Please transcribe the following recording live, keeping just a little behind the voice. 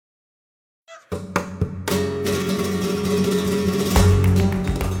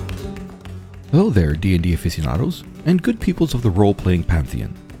Hello there, D&D aficionados, and good peoples of the role-playing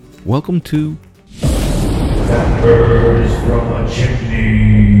pantheon. Welcome to... That bird is from a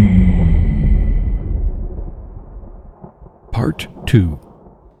chimney. Part 2.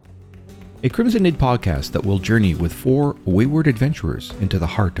 A Crimson Nid podcast that will journey with 4 wayward adventurers into the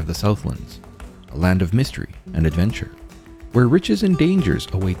heart of the Southlands, a land of mystery and adventure, where riches and dangers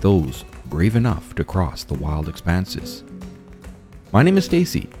await those brave enough to cross the wild expanses. My name is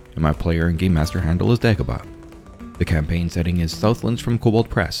Stacy, and my player and game master handle is Dagobah. The campaign setting is Southlands from Kobold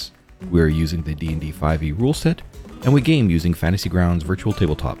Press. We are using the D&D 5e rule set, and we game using Fantasy Grounds Virtual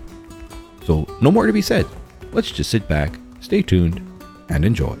Tabletop. So, no more to be said. Let's just sit back, stay tuned, and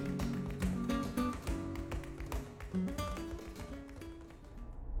enjoy.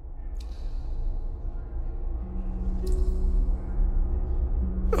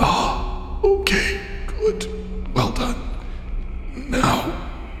 Okay, good. Well done.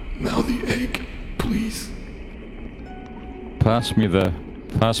 Now the egg, please. Pass me the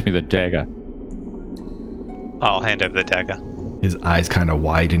dagger. I'll hand over the dagger. His eyes kind of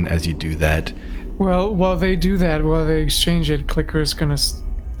widen as you do that. Well, while they do that, while they exchange it, Clicker's gonna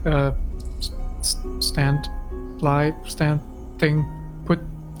stand thing, put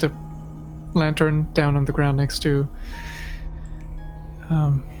the lantern down on the ground next to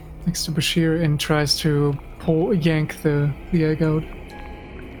Bashir, and tries to yank the egg out.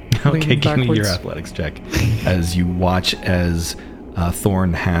 Okay, give me your backwards. athletics check as you watch as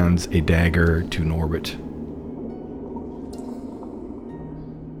Thorn hands a dagger to Norbert.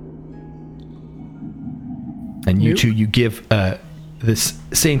 And you two, you give this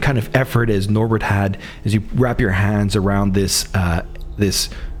same kind of effort as Norbert had as you wrap your hands around this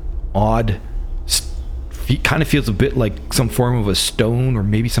odd, kind of feels a bit like some form of a stone or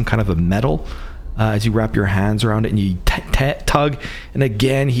maybe some kind of a metal. As you wrap your hands around it and you tug, and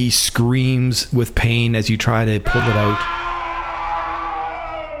again he screams with pain as you try to pull it out.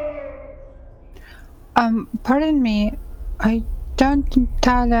 Pardon me, I don't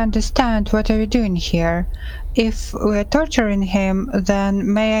entirely understand what are you doing here. If we're torturing him,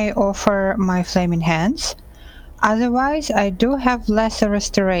 then may I offer my flaming hands? Otherwise, I do have lesser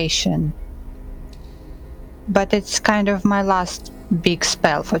restoration. But it's kind of my last big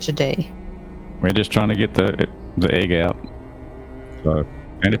spell for today. We're just trying to get the egg out. So,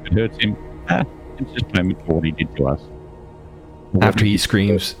 and if it hurts him, it's just payment for what he did to us. After he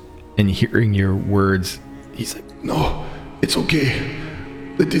screams and hearing your words, He's like, no, it's okay.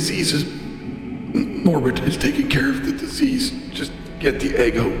 The disease is... Norbert is taking care of the disease. Just get the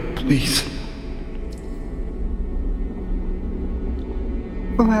egg out, please.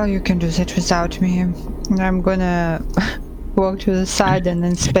 Well, you can do that without me. I'm gonna walk to the side and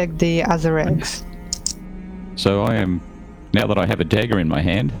inspect the other eggs. So now that I have a dagger in my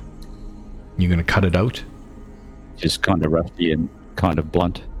hand, you're going to cut it out? just kind of rusty and kind of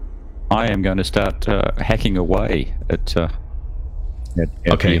blunt, I am going to start hacking away at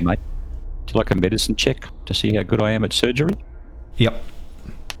Okay. you, mate. Do you like a medicine check to see how good I am at surgery? Yep.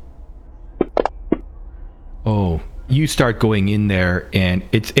 Oh, you start going in there, and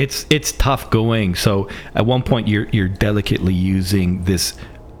it's tough going. So at one point, you're delicately using this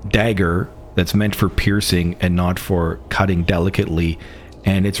dagger that's meant for piercing and not for cutting delicately,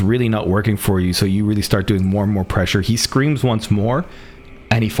 and it's really not working for you. So you really start doing more and more pressure. He screams once more,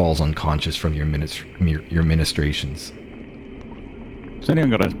 and he falls unconscious from your ministrations. Has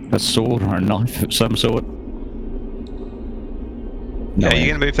anyone got a sword or a knife of some sort? No, Are you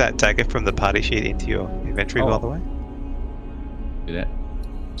going to move that dagger from the party sheet into your inventory, by the way? Do that.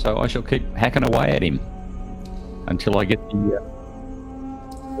 So I shall keep hacking away at him until I get the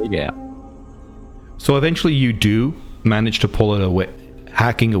egg out. So eventually you do manage to pull it away,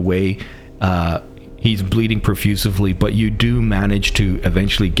 hacking away. He's bleeding profusely, but you do manage to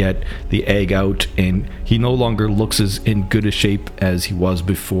eventually get the egg out, and he no longer looks as in good a shape as he was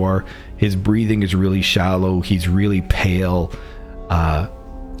before. His breathing is really shallow. He's really pale,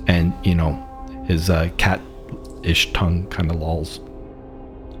 and his cat-ish tongue kind of lolls.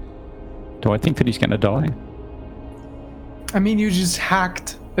 Do I think that he's going to die? I mean, you just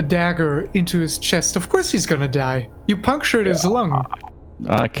hacked a dagger into his chest. Of course he's gonna die. You punctured his lung.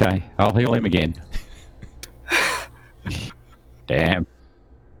 Okay, I'll heal him again. Damn.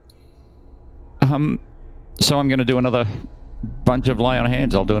 So I'm going to do another bunch of lay on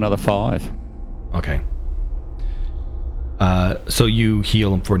hands. I'll do another 5. Okay. So you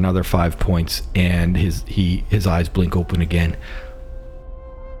heal him for another 5 points, and his eyes blink open again.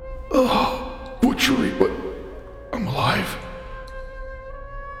 Oh, butchery, but I'm alive.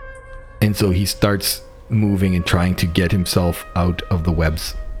 And so he starts moving and trying to get himself out of the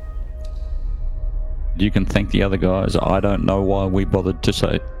webs. You can thank the other guys. I don't know why we bothered to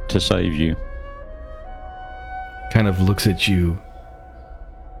save you. Kind of looks at you.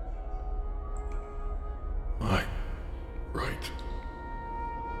 Right.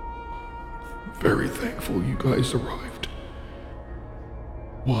 Very thankful you guys arrived.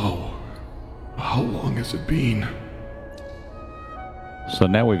 Wow. How long has it been? So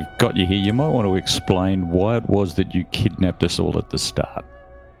now we've got you here, you might want to explain why it was that you kidnapped us all at the start.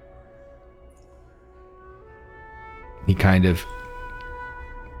 He kind of...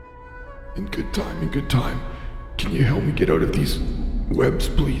 In good time. Can you help me get out of these webs,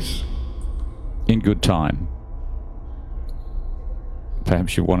 please? In good time.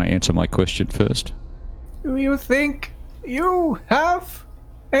 Perhaps you want to answer my question first? Do you think you have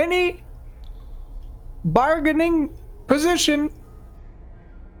any bargaining position?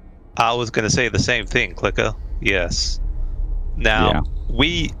 I was going to say the same thing, Clicker. Yes. Now,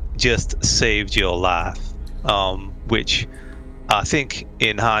 we just saved your life, which I think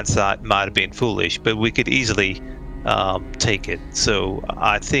in hindsight might have been foolish, but we could easily take it. So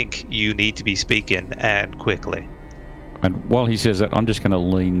I think you need to be speaking, and quickly. And while he says that, I'm just going to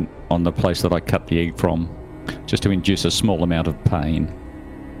lean on the place that I cut the egg from, just to induce a small amount of pain.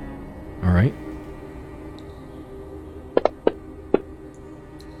 All right.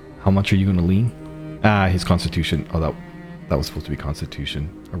 How much are you going to lean? His constitution. Oh, that was supposed to be constitution.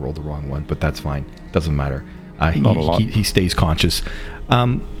 I rolled the wrong one, but that's fine. Doesn't matter. Not a lot. He stays conscious.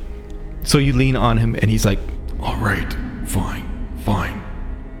 So you lean on him, and he's like, All right, fine.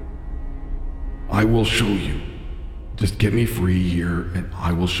 I will show you. Just get me free here, and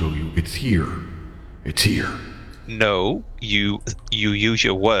I will show you. It's here. No, you use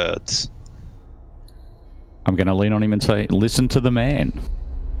your words. I'm going to lean on him and say, listen to the man.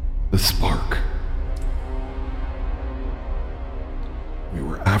 The spark. We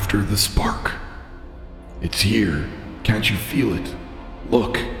were after the spark. It's here. Can't you feel it?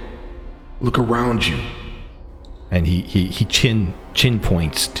 Look around you. and he chin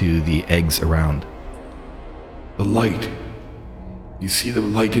points to the eggs around. The light. You see the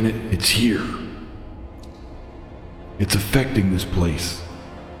light in it? It's here. It's affecting this place.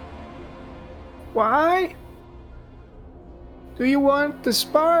 Why? Do you want the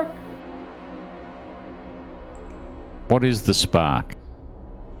spark? What is the spark?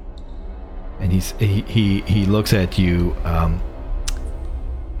 And he looks at you,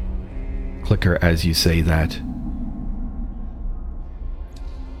 Clicker, as you say that.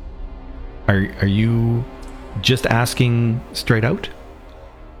 Are you just asking straight out?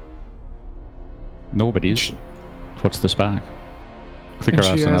 Nobody's. What's the spark? Clicker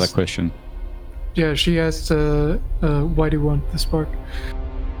asks another question. Yeah, she asked, why do you want the spark?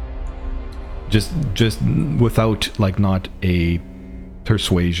 Just without, like, not a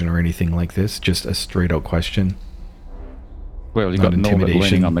persuasion or anything like this, just a straight out question. Well, you've got Norbert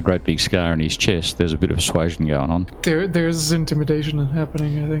leaning on the great big scar in his chest. There's a bit of persuasion going on. There's intimidation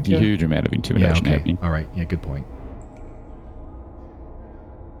happening, I think. A huge amount of intimidation happening. All right, yeah, good point.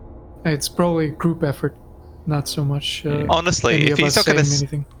 It's probably a group effort, not so much. Honestly, if he's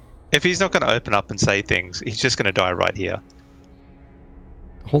not going to open up and say things, he's just going to die right here.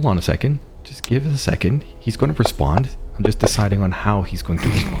 Hold on a second. Just give it a second. He's going to respond. I'm just deciding on how he's going to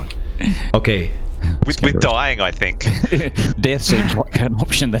respond. Okay. With dying, I think. Death seems like an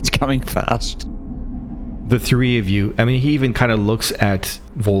option that's coming fast. The three of you, I mean, he even kind of looks at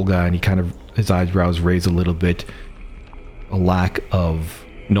Volga and his eyebrows raise a little bit. A lack of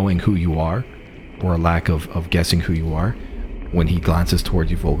knowing who you are, or a lack of guessing who you are when he glances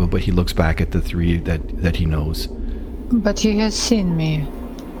towards you, Volga, but he looks back at the three that he knows. But he has seen me.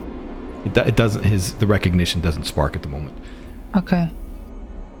 It doesn't, the recognition doesn't spark at the moment. Okay.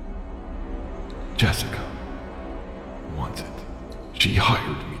 Jessica wants it. She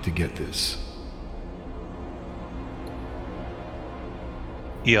hired me to get this.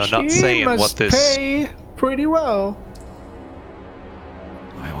 You're not saying what this... She must pay pretty well.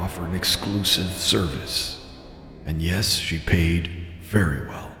 I offer an exclusive service. And yes, she paid very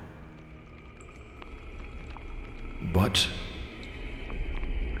well. But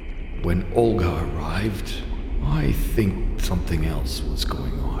when Olga arrived, I think something else was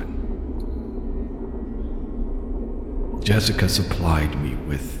going on. Jessica supplied me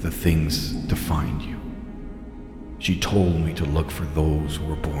with the things to find you. She told me to look for those who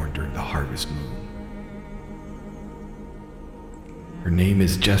were born during the harvest moon. Her name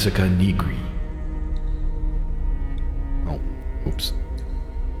is Jessica Negri. Oh, oops.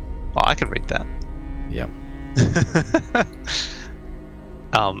 Oh, I can read that. Yep.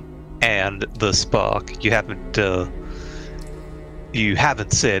 And the spark. You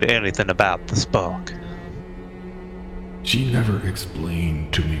haven't said anything about the spark. She never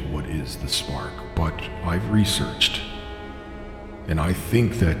explained to me what is the spark, but I've researched. And I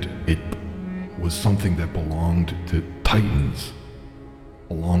think that it was something that belonged to Titans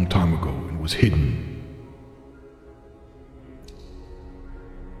a long time ago and was hidden.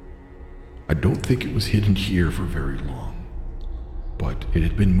 I don't think it was hidden here for very long, but it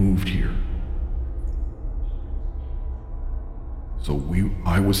had been moved here. So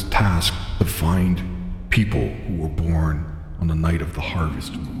I was tasked to find people who were born on the night of the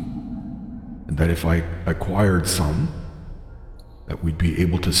harvest moon, and that if I acquired some, that we'd be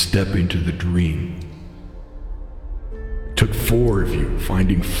able to step into the dream. It took 4 of you,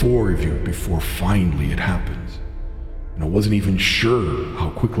 finding 4 of you before finally it happened. And I wasn't even sure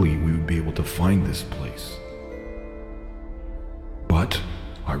how quickly we would be able to find this place. But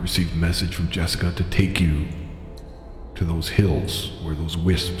I received a message from Jessica to take you to those hills where those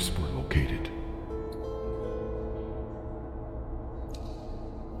wisps were located.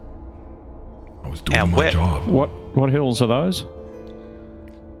 I was doing my job. What hills are those?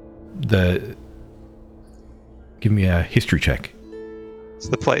 Give me a history check. It's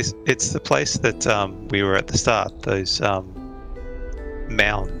the place that we were at the start. Those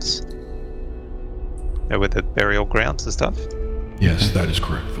mounds. With the burial grounds and stuff. Yes, that is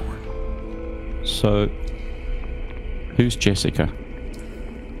correct, Thorn. So, who's Jessica?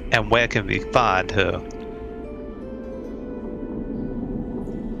 And where can we find her?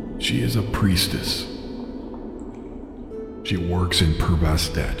 She is a priestess. She works in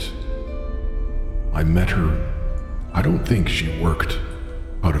Purbastet. I met her. I don't think she worked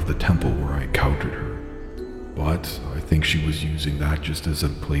out of the temple where I encountered her, but I think she was using that just as a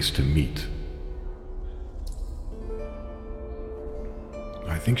place to meet.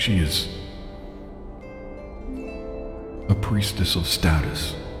 I think she is a priestess of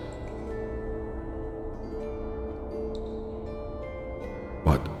status.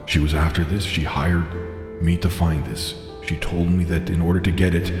 But she was after this. She hired me to find this. She told me that in order to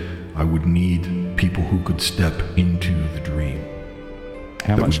get it, I would need people who could step into the dream.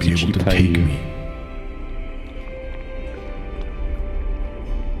 How much did she pay you?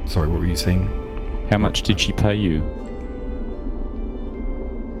 Sorry, what were you saying? How much did she pay you?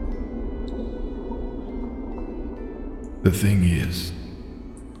 The thing is,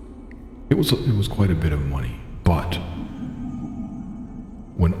 it was quite a bit of money, but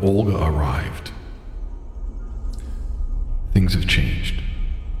when Olga arrived, things have changed.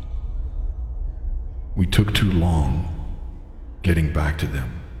 We took too long getting back to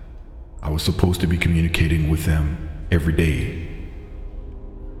them. I was supposed to be communicating with them every day.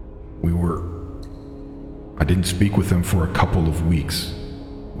 I didn't speak with them for a couple of weeks,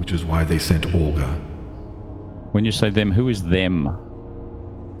 which is why they sent Olga. When you say them, who is them?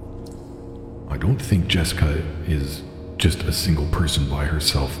 I don't think Jessica is just a single person by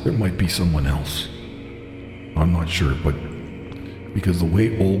herself. There might be someone else. I'm not sure, but because the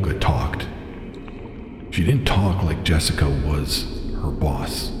way Olga talked, she didn't talk like Jessica was her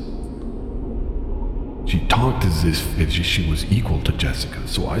boss. She talked as if she was equal to Jessica,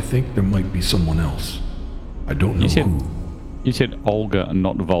 so I think there might be someone else. I don't know who. You said Olga and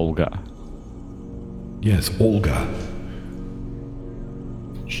not Volga. Yes, Olga.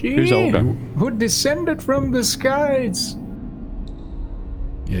 Who's Olga? Who descended from the skies.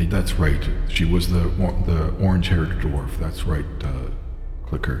 Yeah, that's right. She was the orange-haired dwarf. That's right,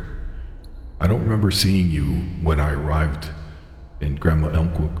 Clicker. I don't remember seeing you when I arrived in Grandma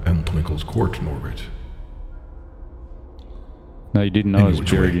Elmtwinkle's court, Norbert. No, you didn't know I was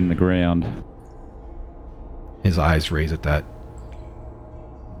buried in the ground. His eyes raise at that.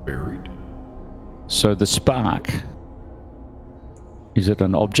 Buried? So the spark, is it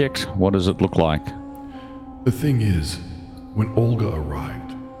an object? What does it look like? The thing is, when Olga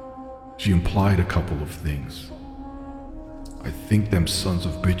arrived, she implied a couple of things. I think them sons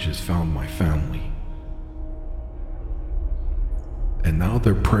of bitches found my family. And now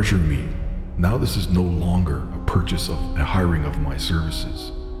they're pressuring me. Now this is no longer a hiring of my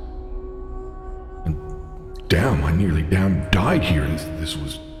services. And damn, I nearly died here. This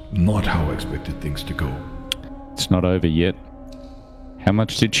was not how I expected things to go. It's not over yet. How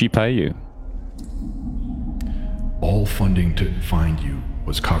much did she pay you? All funding to find you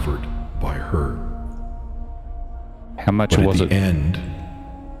was covered by her. How much was it? At the end,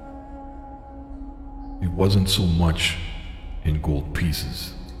 it wasn't so much in gold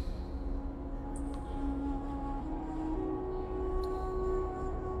pieces.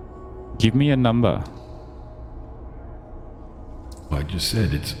 Give me a number. I just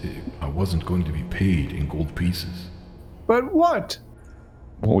said I wasn't going to be paid in gold pieces. But what?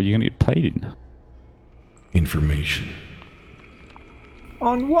 What were you going to get paid in? Information.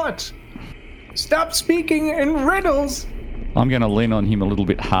 On what? Stop speaking in riddles! I'm going to lean on him a little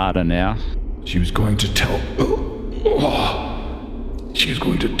bit harder now. She was going to tell... She was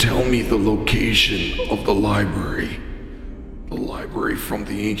going to tell me the location of the library. The library from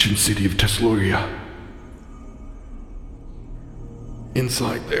the ancient city of Tesluria.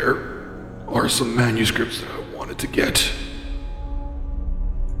 Inside there are some manuscripts that I wanted to get.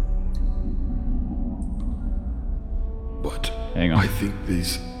 But Hang on. I think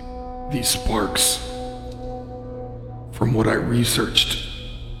these sparks, from what I researched,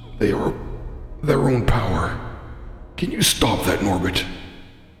 they are their own power. Can you stop that, Norbert?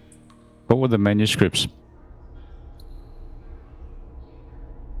 What were the manuscripts?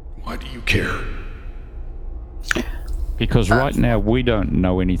 Why do you care? Because right now we don't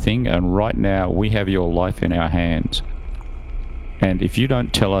know anything, and right now we have your life in our hands. And if you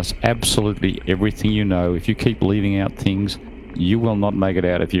don't tell us absolutely everything you know, if you keep leaving out things, you will not make it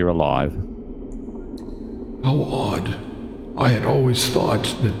out if you're alive. How odd. I had always thought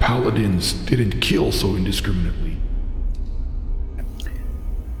that paladins didn't kill so indiscriminately.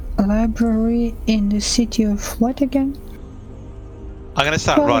 Library in the city of what again? I'm going to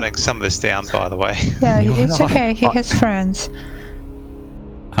start writing some of this down, by the way. Yeah, it's okay. He has friends.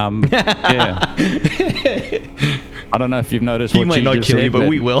 Yeah. I don't know if you've noticed He what might you not just kill you, said, but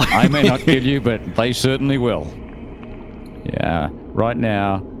we will. I may not kill you, but they certainly will. Yeah. Right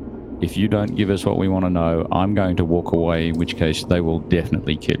now, if you don't give us what we want to know, I'm going to walk away, in which case they will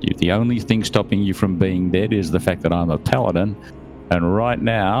definitely kill you. The only thing stopping you from being dead is the fact that I'm a paladin, and right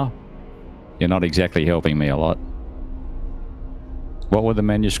now, you're not exactly helping me a lot. What were the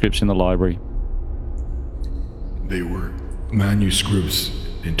manuscripts in the library? They were manuscripts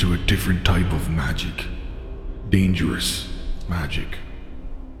into a different type of magic. Dangerous magic.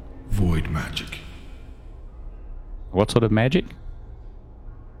 Void magic. What sort of magic?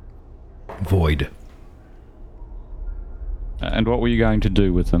 Void. And what were you going to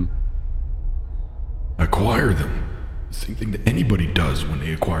do with them? Acquire them. The same thing that anybody does when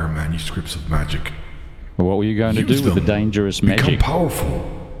they acquire manuscripts of magic. What were you going to Use do with the them. dangerous Become magic?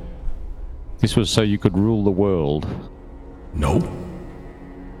 powerful. This was so you could rule the world. No.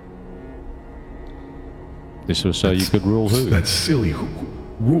 This was so you could rule who? That's silly. Who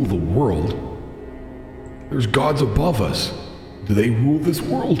rule the world? There's gods above us. Do they rule this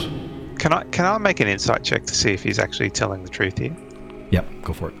world? Can I make an insight check to see if he's actually telling the truth here? Yep,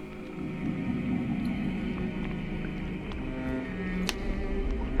 go for it.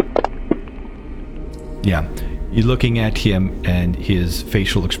 Yeah, you're looking at him and his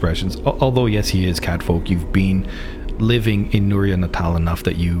facial expressions. Although, yes, he is catfolk, you've been living in Nuria Natal enough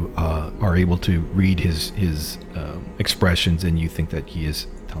that you are able to read his expressions, and you think that he is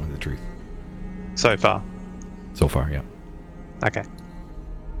telling the truth. So far. So far, yeah. Okay.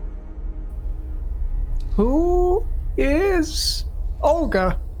 Who is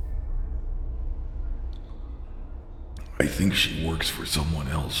Olga? I think she works for someone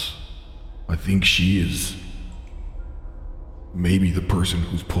else. I think she is maybe the person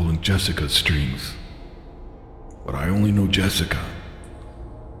who's pulling Jessica's strings. But I only know Jessica.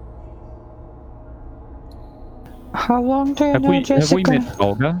 How long do you Have know we Jessica? met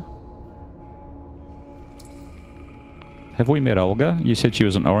Olga? Have we met Olga? You said she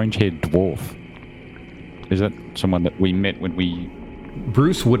was an orange-haired dwarf. Is that someone that we met when we...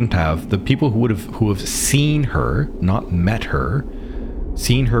 Bruce wouldn't have. The people who have seen her, not met her,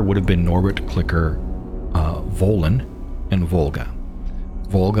 seen her would have been Norbert, Clicker, Volan, and Volga.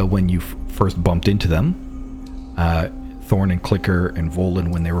 Volga, when you first bumped into them, Thorn and Clicker and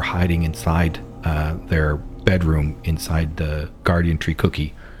Volan when they were hiding inside their bedroom inside the Guardian Tree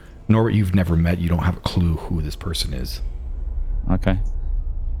Cookie. Norbert, you've never met. You don't have a clue who this person is. Okay.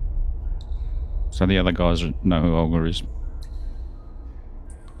 So the other guys know who Olga is.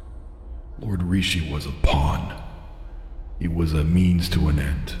 Lord Rishi was a pawn. He was a means to an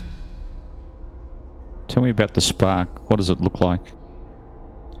end. Tell me about the spark. What does it look like?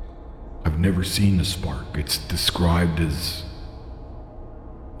 I've never seen a spark. It's described as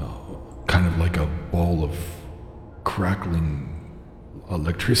kind of like a ball of crackling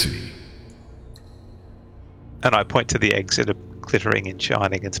electricity. And I point to the eggs that are glittering and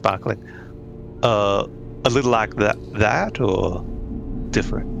shining and sparkling. A little like that or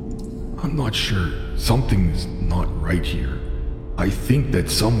different? I'm not sure. Something's not right here. I think that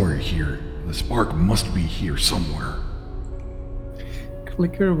somewhere here, the spark must be here somewhere.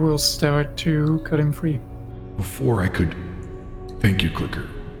 Clicker will start to cut him free. Before I could... Thank you, Clicker.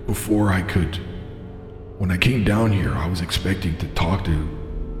 Before I could... When I came down here, I was expecting to talk to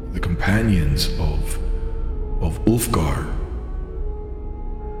the companions of Ulfgar.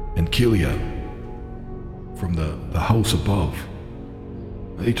 and Kilia from the house above.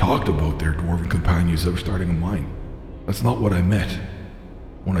 They talked about their dwarven companions that were starting a mine. That's not what I meant.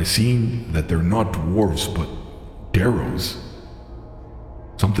 When I seen that they're not dwarves but Darrows,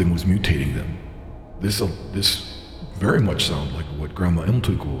 something was mutating them. This very much sounds like what Grandma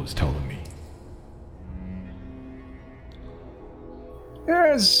Imtugul was telling me.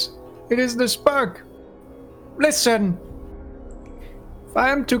 Yes, it is the spark. Listen, if I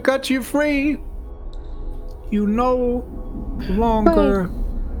am to cut you free, you no longer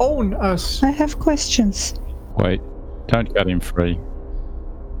own us. I have questions. Wait, don't cut him free.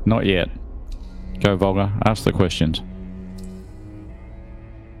 Not yet. Go, Volga, ask the questions.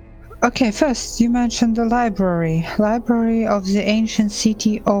 Okay, first, you mentioned the library. Library of the ancient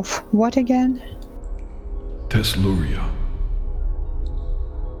city of what again? Tesluria.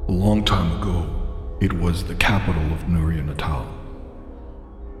 A long time ago, it was the capital of Nuria Natal.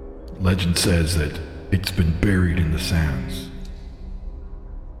 Legend says that it's been buried in the sands.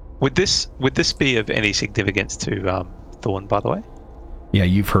 Would this be of any significance to Thorn, by the way? Yeah,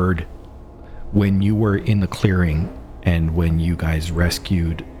 you've heard when you were in the clearing and when you guys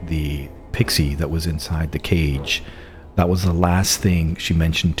rescued the pixie that was inside the cage, that was the last thing she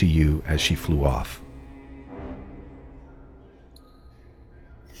mentioned to you as she flew off.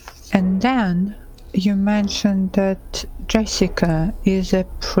 And then you mentioned that Jessica is a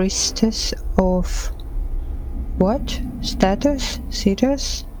priestess of what? Status?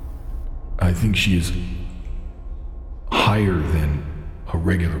 I think she is higher than a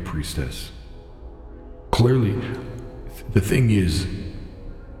regular priestess. Clearly, the thing is,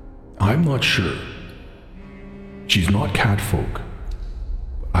 I'm not sure. She's not catfolk.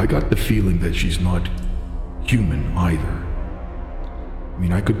 I got the feeling that she's not human either. I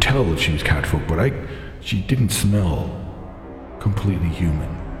mean, I could tell if she was catfolk, but she didn't smell completely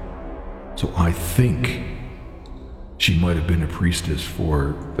human. So I think she might have been a priestess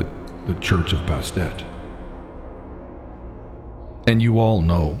for the Church of Bastet. And you all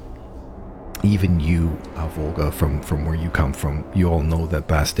know, even you, Volga, from where you come from, you all know that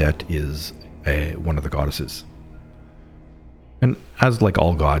Bastet is one of the goddesses. And as like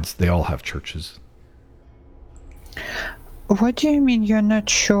all gods, they all have churches. What do you mean you're not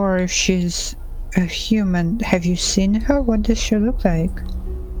sure if she's a human? Have you seen her? What does she look like?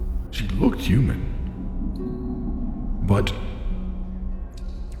 She looked human. But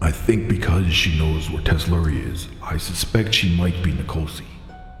I think because she knows where Tesluria is, I suspect she might be Nikosi.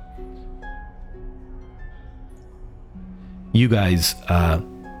 You guys,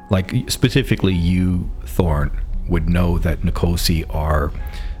 like specifically you, Thorn, would know that Nikosi are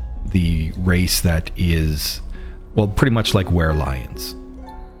the race that is, well, pretty much like were-lions.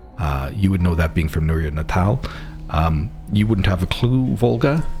 You would know that being from Nuria Natal. You wouldn't have a clue,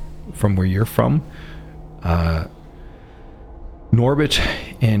 Volga, from where you're from. Norbit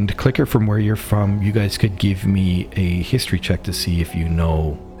and Clicker, from where you're from, you guys could give me a history check to see if you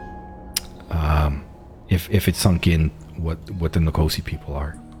know, if it's sunk in what the Nikosi people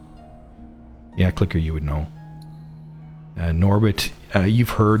are. Yeah, Clicker, you would know. Norbit,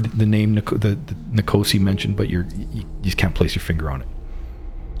 you've heard the name the Nikosi mentioned, but you just can't place your finger on it.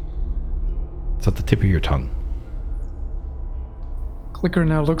 It's at the tip of your tongue. Clicker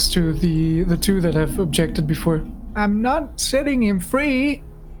now looks to the two that have objected before. I'm not setting him free.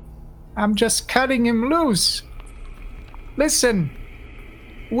 I'm just cutting him loose. Listen,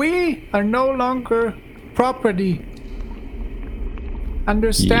 we are no longer property.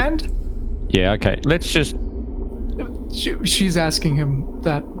 Understand? Yeah, okay. Let's just... She's asking him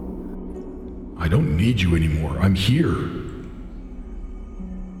that. I don't need you anymore. I'm here.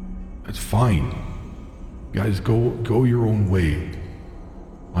 That's fine. Guys, go your own way.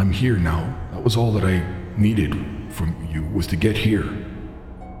 I'm here now. That was all that I needed from you, was to get here.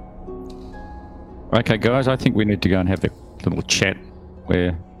 Okay, guys, I think we need to go and have a little chat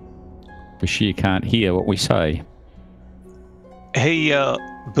where Bashir can't hear what we say. Hey,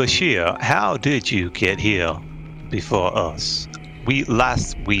 Bashir, how did you get here before us?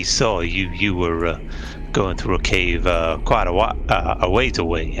 Last we saw you, you were going through a cave quite a ways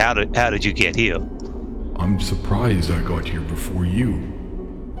away. How did you get here? I'm surprised I got here before you.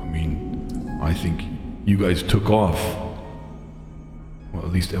 I mean, I think you guys took off. Well,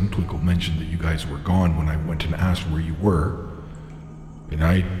 at least Twinkle mentioned that you guys were gone when I went and asked where you were. And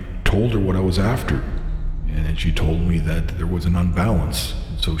I told her what I was after. And then she told me that there was an unbalance.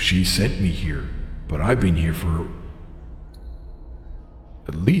 So she sent me here. But I've been here for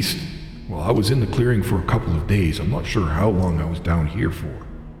at least, well, I was in the clearing for a couple of days. I'm not sure how long I was down here for.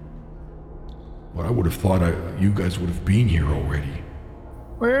 But I would have thought you guys would have been here already.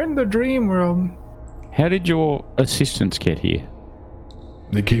 We're in the dream realm. How did your assistants get here?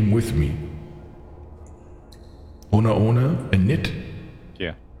 They came with me. Ona and Nit.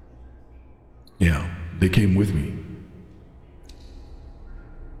 Yeah. Yeah, they came with me.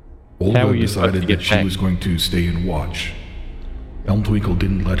 How Olga were you supposed to decided get that she back? was going to stay and watch. Elm Twinkle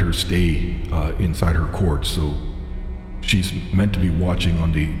didn't let her stay inside her court, so she's meant to be watching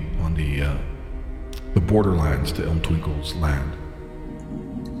on the borderlands to Elm Twinkle's land.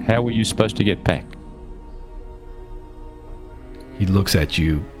 How were you supposed to get back? He looks at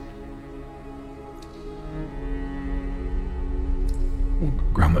you. Well,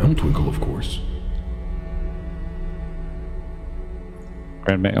 Grandma Elm Twinkle, of course.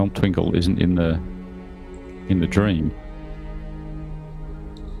 Grandma Elm Twinkle isn't in the dream.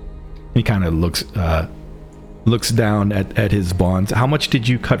 He kind of looks down at his bonds. How much did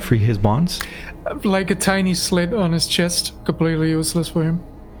you cut for his bonds? Like a tiny slit on his chest, completely useless for him.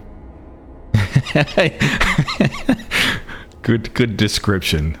 Good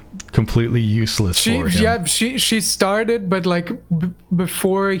description. Completely useless for him. She started, but like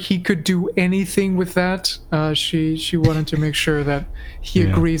before he could do anything with that, she wanted to make sure that he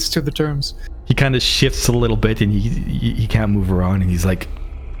agrees to the terms. He kind of shifts a little bit, and he can't move around, and he's like,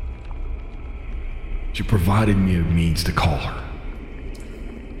 She provided me a means to call her.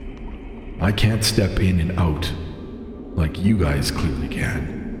 I can't step in and out like you guys clearly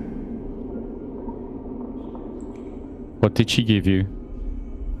can. What did she give you?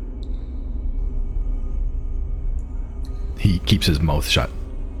 he keeps his mouth shut.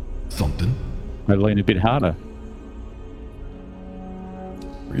 Something. I lean a bit harder.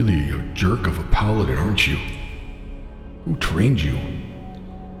 Really a jerk of a paladin, aren't you? Who trained you?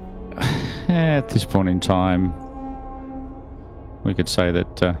 At this point in time, we could say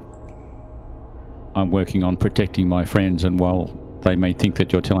that I'm working on protecting my friends, and while they may think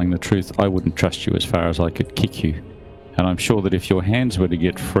that you're telling the truth, I wouldn't trust you as far as I could kick you. And I'm sure that if your hands were to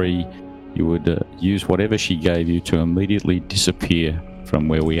get free, you would use whatever she gave you to immediately disappear from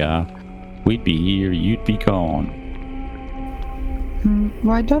where we are. We'd be here, you'd be gone.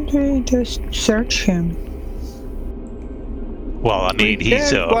 Why don't we just search him? Well, I mean,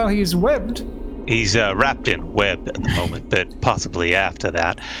 while he's webbed. He's wrapped in web at the moment, but possibly after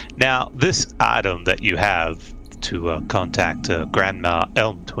that. Now, this item that you have to contact Grandma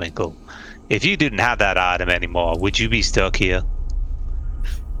Elm Twinkle, if you didn't have that item anymore, would you be stuck here?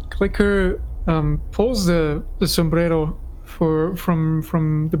 Clicker pulls the sombrero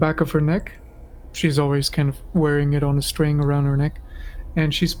from the back of her neck. She's always kind of wearing it on a string around her neck,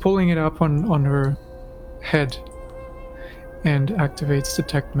 and she's pulling it up on her head and activates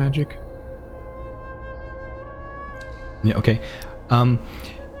detect magic. Yeah, okay.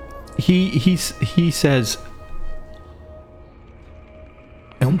 He says,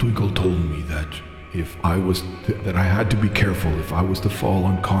 Elm Twinkle told me that if I was that I had to be careful if I was to fall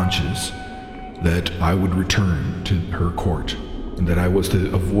unconscious, that I would return to her court, and that I was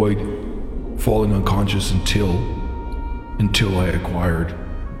to avoid falling unconscious until I acquired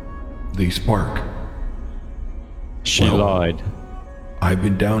the spark. She lied. I've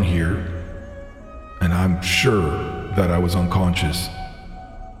been down here, and I'm sure that I was unconscious.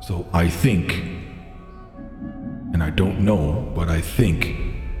 So I think, and I don't know, but I think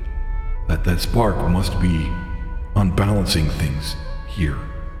that spark must be unbalancing things here.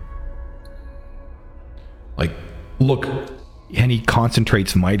 Like, look. and he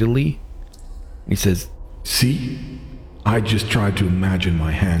concentrates mightily. He says, See? I just tried to imagine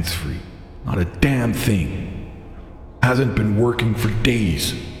my hands free. Not a damn thing. Hasn't been working for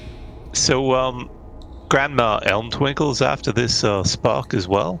days. So, Grandma Elm Twinkle's after this spark as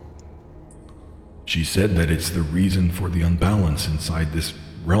well? She said that it's the reason for the unbalance inside this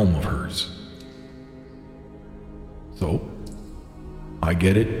realm of hers. So, I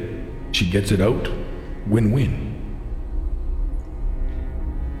get it. She gets it out. Win-win.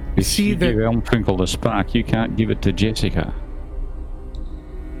 If See you that- give Elm Twinkle the spark, you can't give it to Jessica.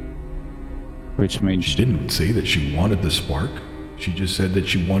 Which means She didn't say that she wanted the spark. She just said that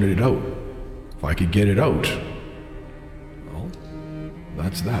she wanted it out. If I could get it out, well,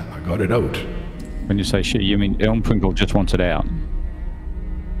 that's that. I got it out. when you say she, you mean Elm Twinkle just wants it out.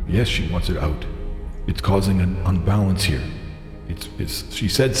 Yes, she wants it out. It's causing an unbalance here. It's. She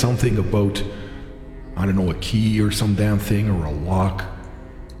said something about, I don't know, a key or some damn thing or a lock.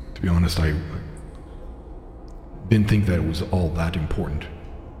 To be honest, I didn't think that it was all that important.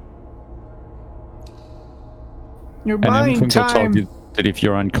 You're And Elm buying Twinkle told time. you that if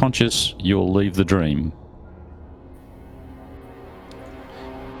you're unconscious, you'll leave the dream.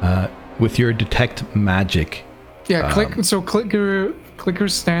 with your detect magic, Yeah, Clicker Clicker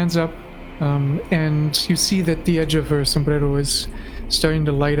stands up, and you see that the edge of her sombrero is starting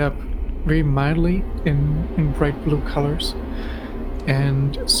to light up very mildly in bright blue colors.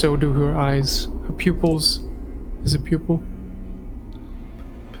 And so do her eyes. Her pupils. Is it pupil?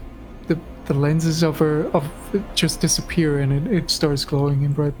 The lenses of it just disappear, and it starts glowing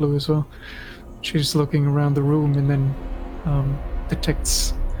in bright blue as well. She's looking around the room and then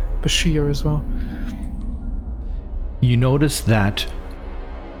detects Bashir as well. You notice that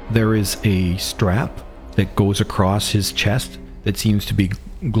there is a strap that goes across his chest that seems to be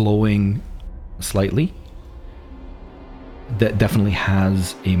glowing slightly. That definitely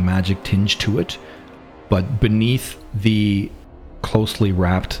has a magic tinge to it, but beneath the closely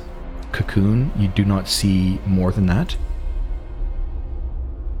wrapped cocoon, you do not see more than that.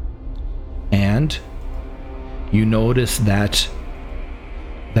 And you notice that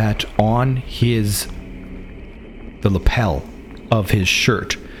on the lapel of his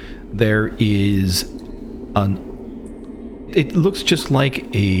shirt, there is it looks just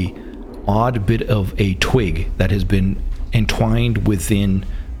like a odd bit of a twig that has been entwined within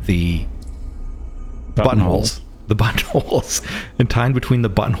the buttonholes. The buttonholes. Entwined between the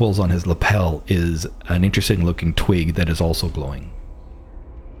buttonholes on his lapel is an interesting looking twig that is also glowing.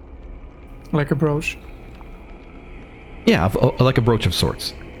 Like a brooch? Yeah, like a brooch of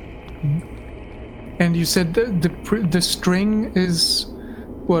sorts. And you said the string is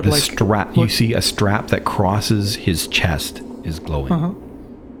what? The like strap. what? You see a strap that crosses his chest is glowing. Uh-huh.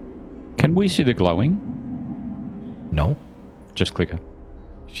 Can we see the glowing? No, Just Clicker.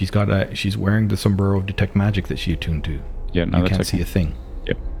 she's wearing the sombrero of detect magic that she attuned to. Yeah, no, you that's can't okay. see a thing.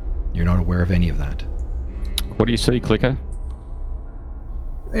 Yep. You're not aware of any of that. What do you see, Clicker?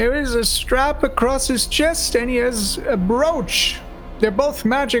 There is a strap across his chest, and he has a brooch. They're both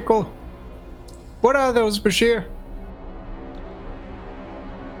magical. What are those, Bashir?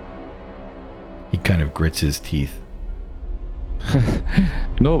 He kind of grits his teeth.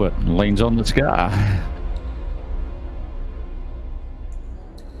 Norbert leans on the scar.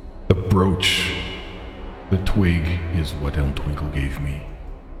 The brooch, the twig, is what Elm Twinkle gave me.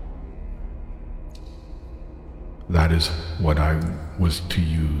 That is what I was to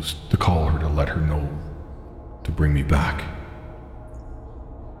use to call her to let her know to bring me back.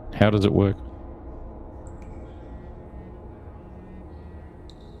 How does it work?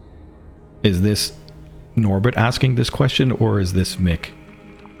 Is this Norbert asking this question, or is this Mick?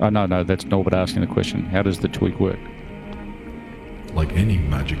 Oh, no, that's Norbert asking the question. How does the twig work? Like any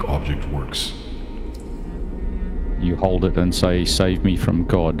magic object works. You hold it and say, "Save me from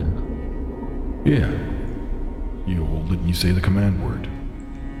God." Yeah. You hold it and you say the command word.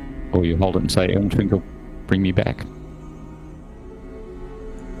 Or you hold it and say, "Elm Twinkle, bring me back."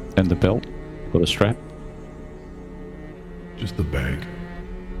 And the belt? Or the strap? Just the bag.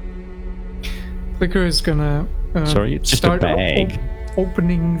 Clicker is gonna Sorry, it's just a start bag.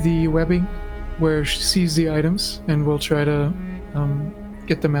 Opening the webbing where she sees the items, and we'll try to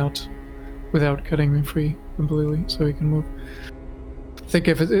get them out without cutting them free completely, so he can move. I think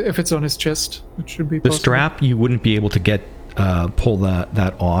if it's on his chest, it should be The possible. strap, you wouldn't be able to pull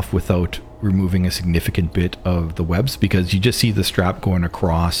that off without removing a significant bit of the webs, because you just see the strap going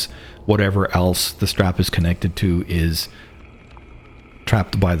across. Whatever else the strap is connected to is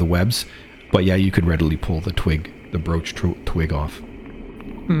trapped by the webs. But yeah, you could readily pull the brooch twig off.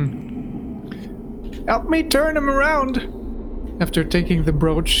 Help me turn him around. After taking the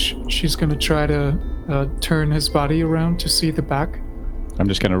brooch, she's gonna try to turn his body around to see the back. I'm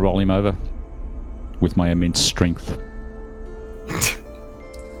just going to roll him over with my immense strength.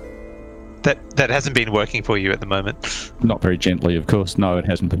 That hasn't been working for you at the moment. Not very gently, of course. No, it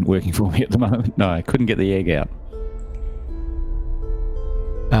hasn't been working for me at the moment. No, I couldn't get the egg out.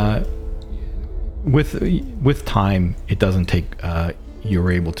 With time, it doesn't take.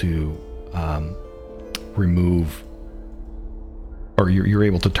 You're able to remove, or you're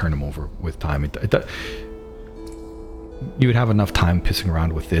able to turn him over with time. You would have enough time pissing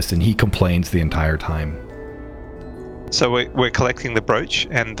around with this, and he complains the entire time. So we're collecting the brooch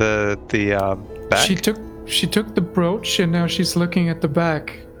and the bag. She took the brooch, and now she's looking at the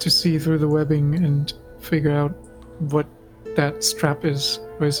back to see through the webbing and figure out what that strap is.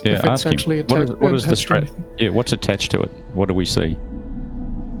 Or if it's ask him. actually What is the attached to strap? anything. Yeah, what's attached to it? What do we see?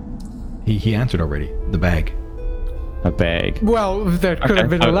 He answered already. The bag. A bag. Well, that could have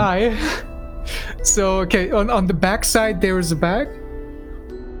been a lie. So, okay, on the back side there is a bag.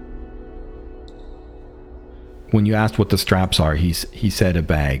 When you asked what the straps are, he said a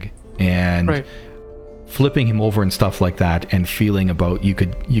bag, and Right. flipping him over and stuff like that, and feeling about you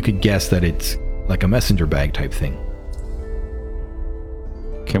could guess that it's like a messenger bag type thing.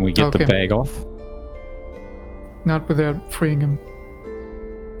 Can we get the Okay. bag off? Not without freeing him.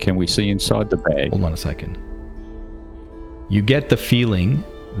 Can we see inside the bag? Hold on a second. You get the feeling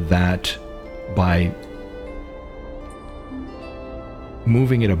that by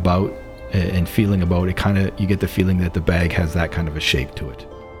moving it about and feeling about it, you get the feeling that the bag has that kind of a shape to it.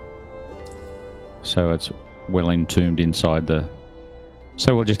 So it's well entombed inside the...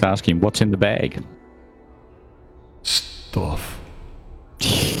 So we'll just ask him, what's in the bag? Stuff.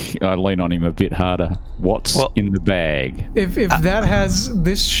 I lean on him a bit harder. What's Well- in the bag? If that has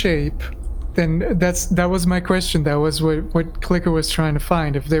this shape, then that was my question. That was what Clicker was trying to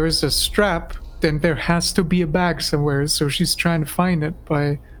find. If there is a strap, then there has to be a bag somewhere. So she's trying to find it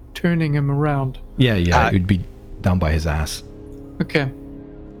by turning him around. Yeah, it would be down by his ass. Okay.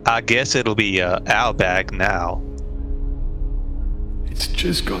 I guess it'll be our bag now. It's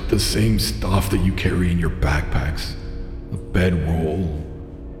just got the same stuff that you carry in your backpacks. A bedroll,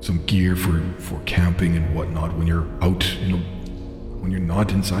 some gear for camping and whatnot when you're out, when you're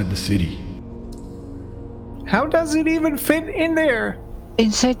not inside the city. How does it even fit in there?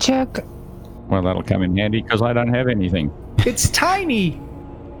 Inside check. Well, that'll come in handy because I don't have anything. It's tiny.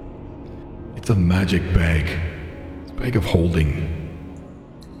 It's a magic bag. It's a bag of holding.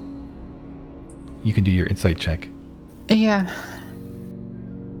 You can do your insight check. Yeah.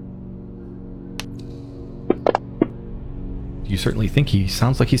 You certainly think he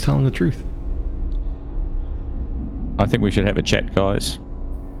sounds like he's telling the truth. I think we should have a chat, guys.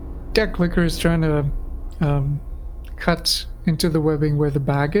 Deck Clicker is trying to cut into the webbing where the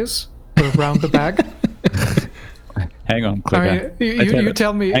bag is, or around the bag. Hang on, Clicker. Alright, you Let's have you it.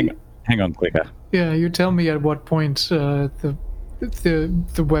 tell me. Hang on, Clicker. Yeah, you tell me at what point the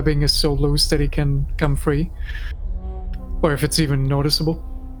webbing is so loose that he can come free, or if it's even noticeable.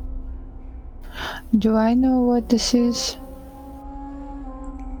 Do I know what this is?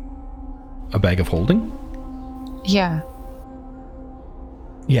 A bag of holding? Yeah.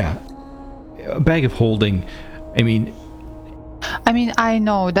 Yeah. A bag of holding. I mean, I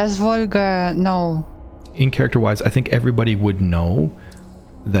know. Does Volga know? in character-wise, I think everybody would know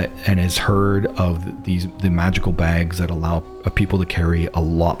that and has heard of the magical bags that allow people to carry a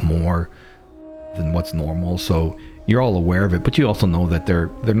lot more than what's normal. So you're all aware of it, but you also know that they're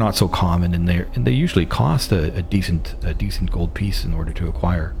not so common, and they usually cost a decent gold piece in order to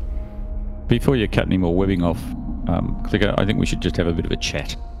acquire. Before you're cutting him or webbing off, Clicker, I think we should just have a bit of a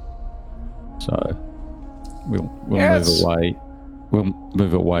chat. So we'll Yes. move away. We'll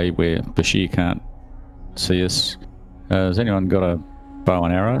move away where Bashir can't see us. Has anyone got a bow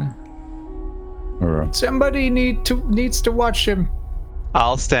and arrow? Or Somebody needs to watch him.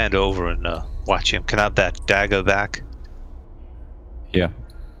 I'll stand over and watch him. Can I have that dagger back? yeah.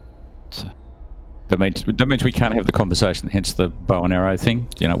 So, that means we can't have the conversation. Hence the bow and arrow thing.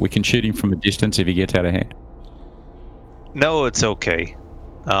 We can shoot him from a distance if he gets out of hand. No, it's okay.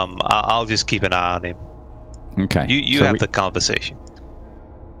 I'll just keep an eye on him. Okay. You So have the conversation.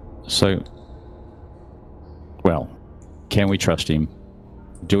 So, well, can we trust him?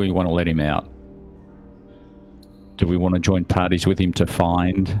 Do we want to let him out? Do we want to join parties with him to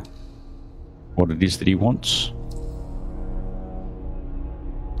find what it is that he wants?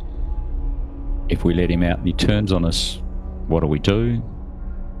 If we let him out and he turns on us, what do we do?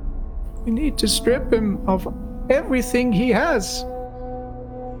 We need to strip him of everything he has.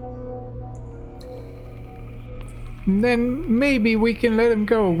 And then maybe we can let him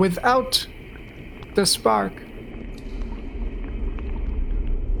go without the spark.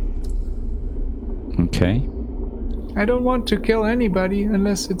 Okay. I don't want to kill anybody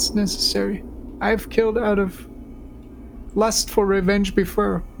unless it's necessary. I've killed out of lust for revenge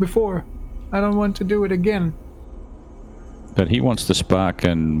before. I don't want to do it again. But he wants the spark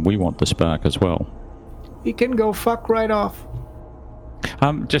and we want the spark as well. He can go fuck right off.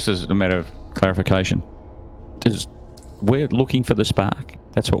 Just as a matter of clarification, we're looking for the spark.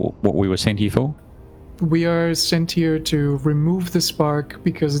 That's what we were sent here for? We are sent here to remove the spark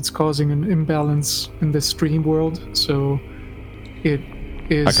because it's causing an imbalance in the stream world, so it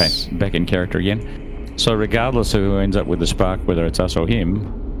is... Okay, back in character again. So regardless of who ends up with the spark, whether it's us or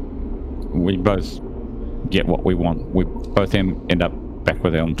him, we both get what we want. We both end up back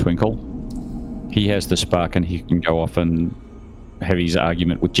with Elm Twinkle. He has the spark and he can go off and have his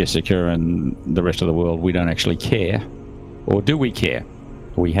argument with Jessica and the rest of the world. We don't actually care. Or do we care?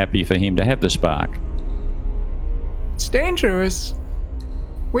 Are we happy for him to have the spark? It's dangerous.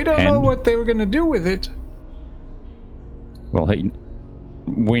 We don't know And? what they were going to do with it. Well,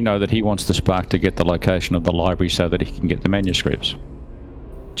 we know that he wants the spark to get the location of the library so that he can get the manuscripts. To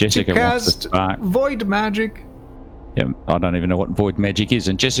Jessica wants the cast spark. void magic. Yeah, I don't even know what void magic is.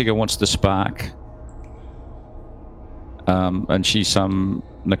 And Jessica wants the spark. And she's some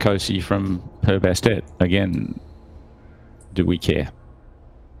Nikosi from Her Bastet. Again, do we care?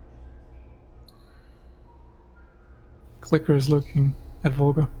 Clicker is looking at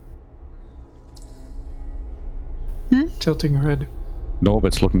Volga. Tilting her head.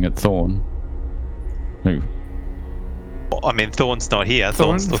 Norbert's looking at Thorn. Who? I mean, Thorn's not here.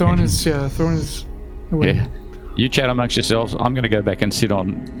 Thorn Thorn is away. Yeah. You chat amongst yourselves. I'm going to go back and sit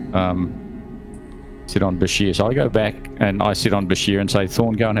on Bashir. So I go back and I sit on Bashir and say,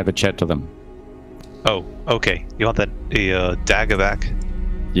 Thorn, go and have a chat to them. Oh, okay. You want the dagger back?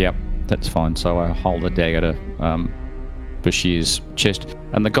 Yep, that's fine. So I hold the dagger to Bashir's chest.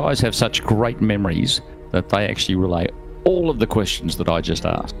 And the guys have such great memories that they actually relay all of the questions that I just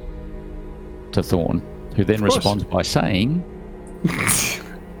asked to Thorn, who then responds by saying...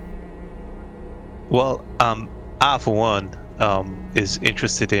 Well, I, for one, is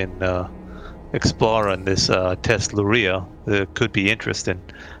interested in exploring this Tesluria. It could be interesting.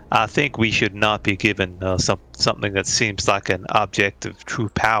 I think we should not be given something that seems like an object of true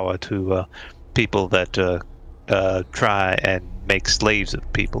power to people that try and make slaves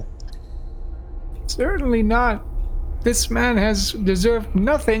of people. Certainly not. This man has deserved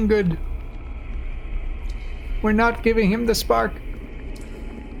nothing good. We're not giving him the spark.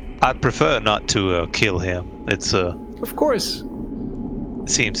 I'd prefer not to kill him. It's Of course.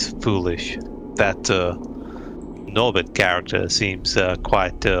 seems foolish. That Norbert character seems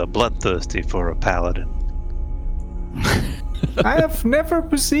quite bloodthirsty for a paladin. I have never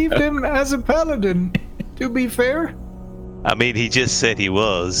perceived him as a paladin, to be fair. I mean, he just said he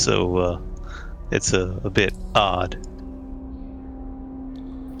was, so it's a bit odd.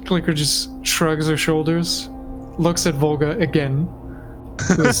 Clicker just shrugs her shoulders, looks at Volga again,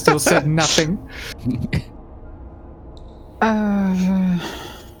 who has still said nothing.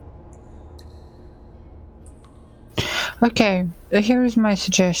 Okay, here is my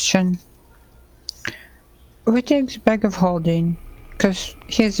suggestion. We take the bag of holding, because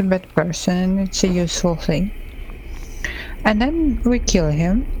he's a bad person and it's a useful thing. And then we kill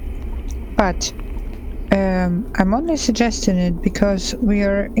him. But I'm only suggesting it because we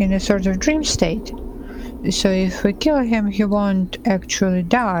are in a sort of dream state. So if we kill him, he won't actually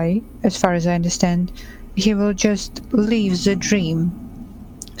die, as far as I understand. He will just leave the dream.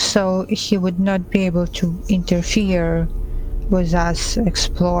 So he would not be able to interfere with us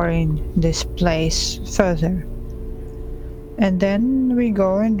exploring this place further. And then we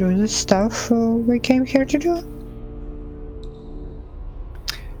go and do the stuff we came here to do.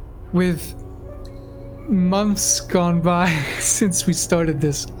 With months gone by since we started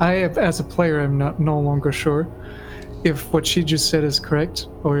this, as a player, I'm no longer sure if what she just said is correct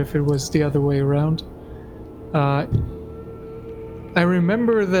or if it was the other way around. I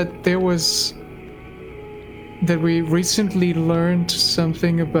remember that we recently learned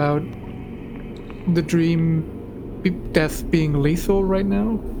something about the dream death being lethal right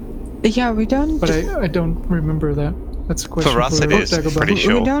now. Yeah, we don't. But I don't remember that. That's a question for us. It is pretty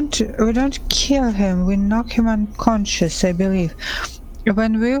sure. We don't kill him. We knock him unconscious, I believe.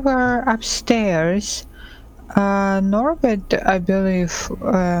 When we were upstairs, Norbert, I believe,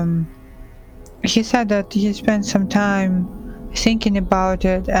 he said that he spent some time thinking about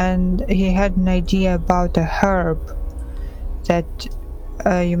it, and he had an idea about a herb that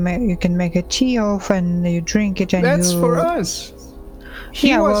you can make a tea of, and you drink it, and that's for us.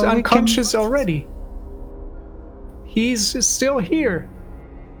 He was unconscious already. He's still here.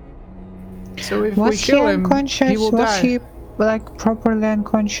 So if we kill him, he will die. Was he like properly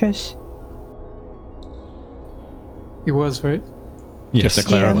unconscious? He was, right? Yes. Just to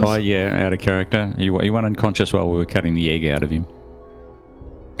clarify, yeah, out of character. He went unconscious while we were cutting the egg out of him.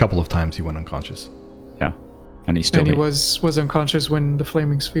 A couple of times he went unconscious. Yeah. And he still was unconscious when the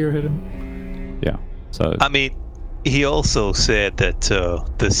flaming sphere hit him. Yeah. So I mean, he also said that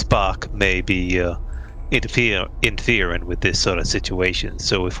the spark may be interfering with this sort of situation.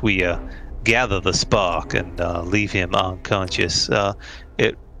 So if we gather the spark and leave him unconscious,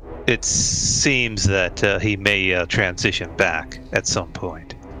 it seems that he may transition back at some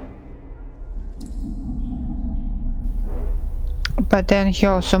point. But then he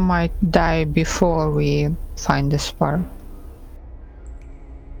also might die before we find the spark.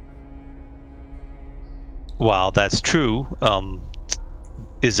 While that's true,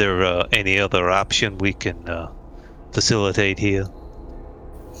 is there any other option we can facilitate here?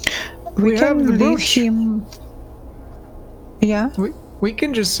 We have can the leave brooch. him. Yeah. We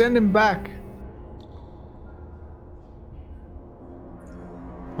can just send him back.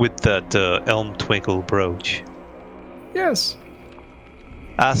 With that Elm Twinkle brooch. Yes.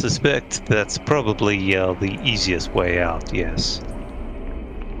 I suspect that's probably the easiest way out, yes.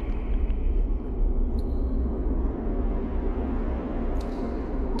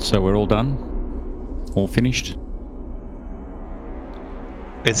 So we're all done? All finished?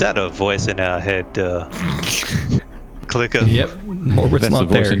 Is that a voice in our head, Clicker? Yep. Norbert's That's not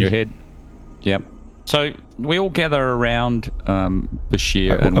the voice there. in your head. Yep. So we all gather around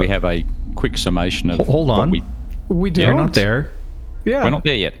Bashir and we have a quick summation of Hold what on. We don't. You're not there. Yeah. We're not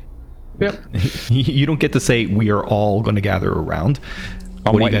there yet. Yep. You don't get to say we are all going to gather around.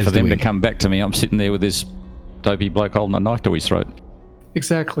 I'm What are you waiting guys for them doing? to come back to me. I'm sitting there with this dopey bloke holding a knife to his throat.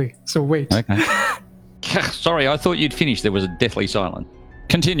 Exactly. So wait. Okay. Sorry, I thought you'd finished. There was a deathly silence.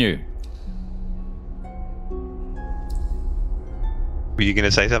 Continue. Were you going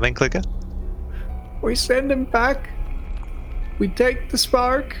to say something, Clicker? We send him back. We take the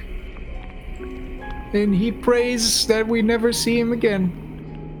spark. And he prays that we never see him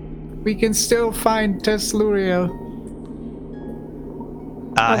again. We can still find Tesluria.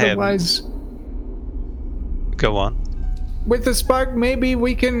 Otherwise, Go on. with the spark, maybe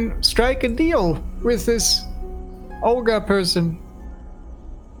we can strike a deal with this Olga person.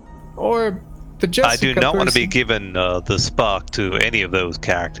 Or the Jessica I do not want to be person. given the spark to any of those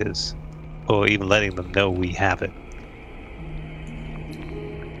characters, or even letting them know we have it.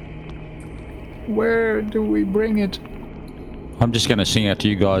 Where do we bring it? I'm just going to sing out to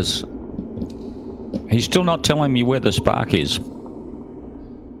you guys. He's still not telling me where the spark is.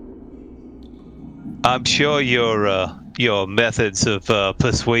 I'm sure your methods of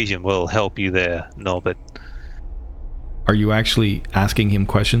persuasion will help you there, Norbert. Are you actually asking him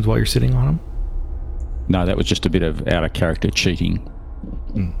questions while you're sitting on him? No, that was just a bit of out of character cheating.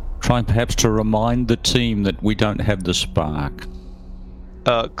 Trying perhaps to remind the team that we don't have the spark.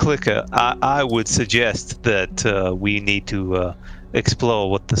 Clicker, I would suggest that we need to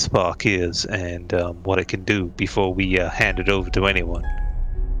explore what the spark is and what it can do before we hand it over to anyone.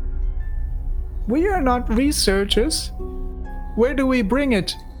 We are not researchers. Where do we bring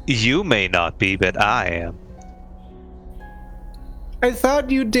it? You may not be, but I am. I thought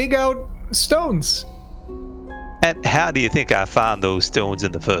you dig out stones. And how do you think I found those stones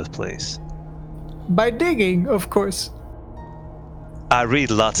in the first place? By digging, of course. I read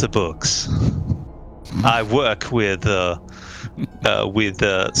lots of books. I work with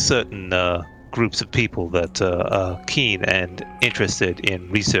certain groups of people that are keen and interested in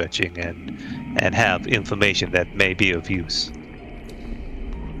researching and have information that may be of use.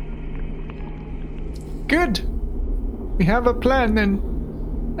 Good. We have a plan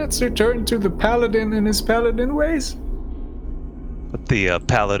then. Let's return to the paladin and his paladin ways. The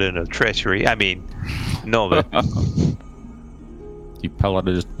paladin of treachery. I mean, Norbert. The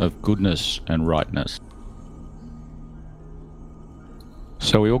paladin of goodness and rightness.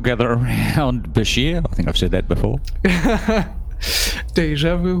 So we all gather around Bashir. I think I've said that before.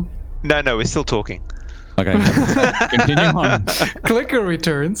 Deja vu. No, we're still talking. Okay, continue on. Clicker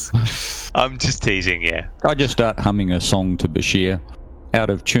returns. I'm just teasing, yeah. I just start humming a song to Bashir, out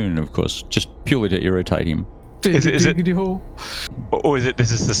of tune, of course, just purely to irritate him. Is it- Diggity hole. Or is it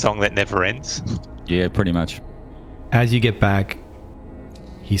this is the song that never ends? Yeah, pretty much. As you get back,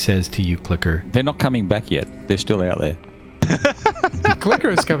 he says to you, Clicker, They're not coming back yet. They're still out there. Clicker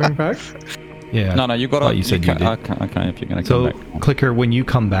is coming back. yeah. No, you got thought you said you did. Okay, if you're going to So, come back. Clicker, when you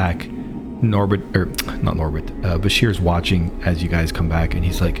come back, Bashir's watching as you guys come back, and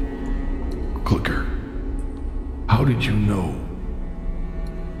he's like, Clicker, how did you know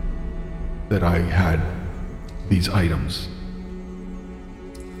that I had these items?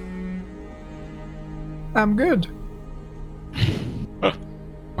 I'm good.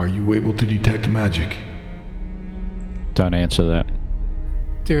 Are you able to detect magic? Don't answer that.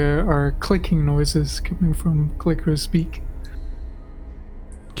 There are clicking noises coming from Clicker's beak.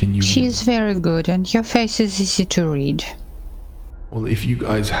 Can you... She's very good, and your face is easy to read. Well, if you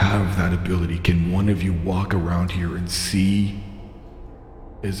guys have that ability, can one of you walk around here and see?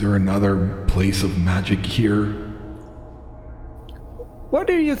 Is there another place of magic here? What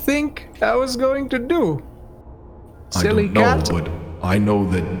do you think I was going to do? Silly I don't know, cat. but I know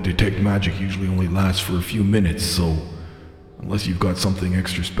that detect magic usually only lasts for a few minutes, so unless you've got something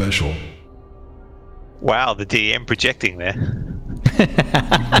extra special. Wow, the DM projecting there.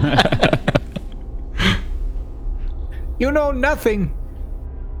 You know nothing.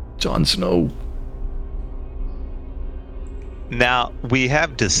 Jon Snow. Now, we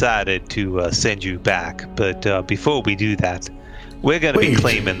have decided to send you back, but before we do that, we're going to be Wait.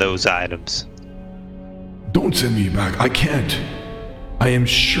 claiming those items. Don't send me back. I can't. I am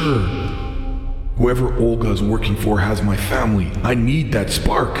sure Whoever Olga's working for has my family. I need that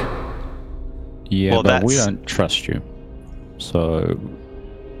spark. Yeah, Well, but we that's- don't trust you. So,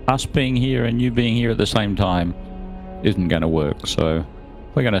 us being here and you being here at the same time isn't going to work. So,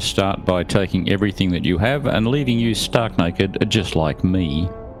 we're going to start by taking everything that you have and leaving you stark naked, just like me.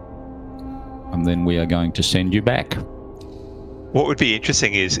 And then we are going to send you back. What would be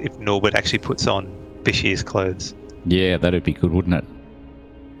interesting is if Norbert actually puts on Bashir's clothes. Yeah, that'd be good, wouldn't it?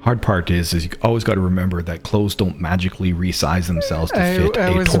 Hard part is you always got to remember that clothes don't magically resize themselves to fit I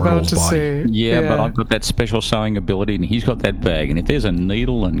a was about Toro's to body. say. Yeah, but I've got that special sewing ability, and he's got that bag. And if there's a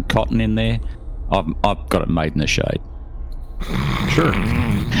needle and cotton in there, I've got it made in the shade. Sure.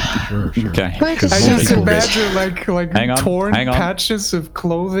 Okay. Wait a I just second. imagine like Hang on, torn hang on. patches of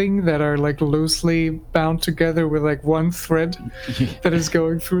clothing that are like loosely bound together with like one thread that is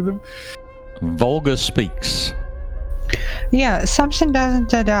going through them. Volga speaks. Yeah, something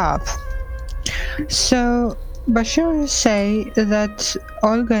doesn't add up. So, Bashir say that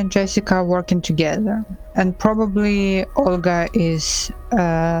Olga and Jessica are working together, and probably Olga is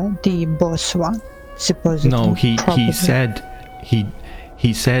the boss one, supposedly. No, Probably.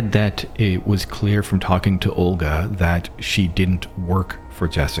 he said that it was clear from talking to Olga that she didn't work for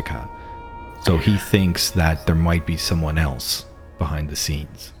Jessica. So he thinks that there might be someone else behind the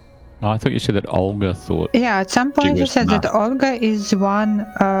scenes. Oh, I thought you said that Olga thought. Yeah, at some point you was said that not. Olga is the one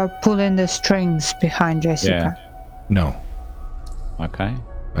pulling the strings behind Jessica. No, Okay.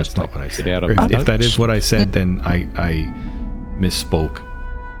 that's not what I said. Get out of If, my if that notes. is what I said, then I misspoke.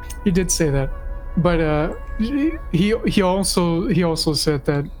 He did say that, but he also said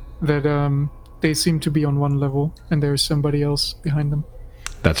that they seem to be on one level and there's somebody else behind them.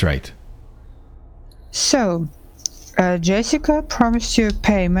 That's right. So, Jessica promised you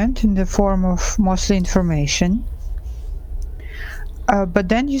payment in the form of mostly information. But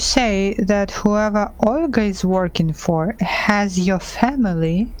then you say that whoever Olga is working for has your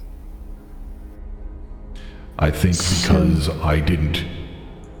family. I think because I didn't.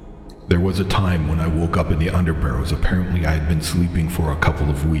 There was a time when I woke up in the underbarrows. Apparently, I had been sleeping for a couple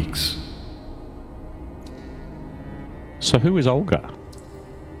of weeks. So who is Olga?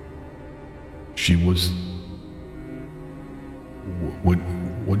 She was.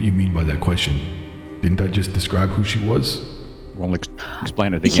 What do you mean by that question? Didn't I just describe who she was? Well,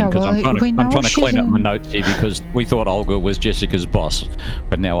 explain it Yeah, again, because well, I'm we know trying to she's clean up my in- notes here, because we thought Olga was Jessica's boss,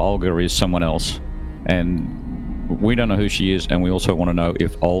 but now Olga is someone else, and we don't know who she is, and we also want to know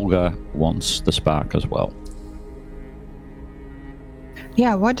if Olga wants the spark as well.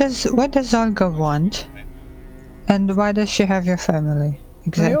 Yeah, what does Olga want? And why does she have your family? I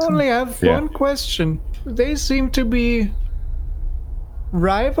Exactly. only have Yeah. one question. They seem to be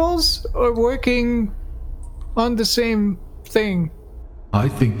rivals or working on the same thing. I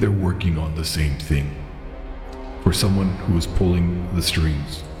think they're working on the same thing. For someone who is pulling the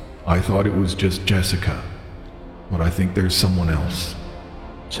strings, I thought it was just Jessica, but I think there's someone else.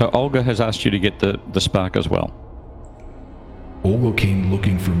 So Olga has asked you to get the spark as well. Olga came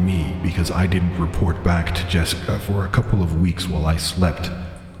looking for me because I didn't report back to Jessica for a couple of weeks while I slept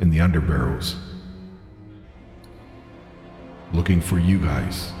in the underbarrows. Looking for you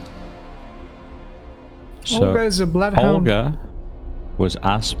guys. So Olga is a bloodhound. Olga was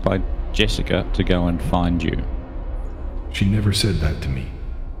asked by Jessica to go and find you. She never said that to me.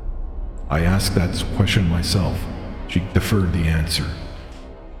 I asked that question myself. She deferred the answer.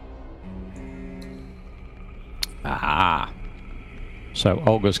 Ah. So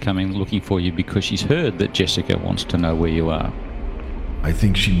Olga's coming looking for you because she's heard that Jessica wants to know where you are. I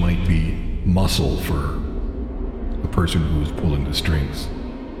think she might be muscle for the person who is pulling the strings.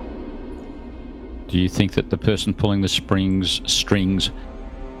 Do you think that the person pulling the strings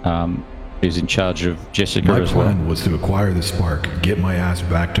is in charge of Jessica My as well? plan was to acquire the spark, get my ass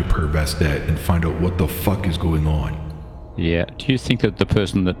back to Per Bastet, and find out what the fuck is going on. Yeah. Do you think that the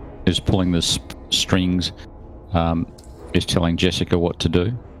person that is pulling the strings is telling Jessica what to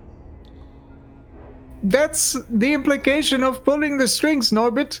do? That's the implication of pulling the strings,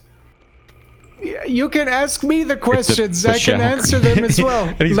 Norbert. You can ask me the questions. I can shower. answer them as well.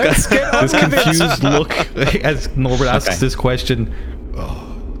 And he's Let's got get on this with it. confused look as Norbert asks Okay. this question.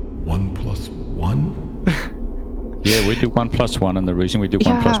 1 + 1? Yeah, we do 1 + 1, and the reason we do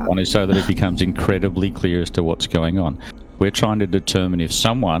 1 + Yeah. 1 is so that it becomes incredibly clear as to what's going on. We're trying to determine if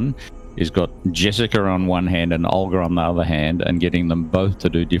someone has got Jessica on one hand and Olga on the other hand, and getting them both to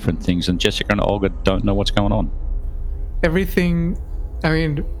do different things, and Jessica and Olga don't know what's going on. Everything. I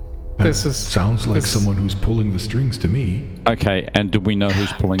mean, this is Sounds like this- someone who's pulling the strings to me. Okay, and do we know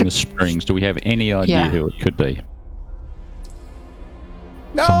who's pulling the strings? Do we have any idea Yeah. who it could be?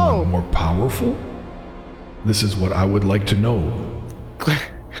 no. Someone more powerful? This is what I would like to know.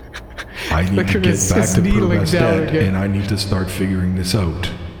 I need to get back to Purvastet, and I need to start figuring this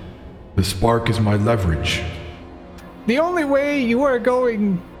out. The spark is my leverage. The only way you are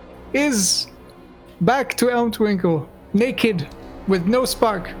going is back to Elm Twinkle, naked, with no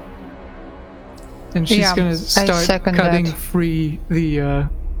spark. And she's gonna start cutting free the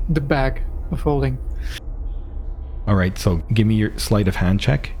bag of holding. All right, so give me your sleight of hand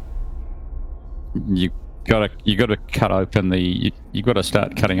check. You gotta cut open you gotta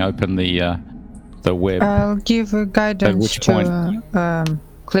start cutting open the web. I'll give a guidance to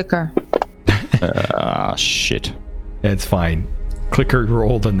Clicker. Shit. It's fine. Clicker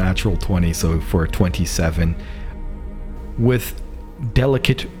rolled a natural 20, so for 27. With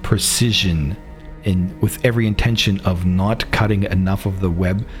delicate precision and with every intention of not cutting enough of the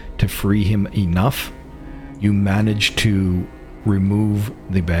web to free him enough, you manage to remove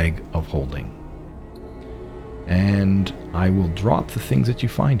the bag of holding. And I will drop the things that you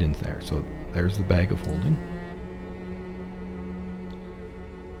find in there. So there's the bag of holding.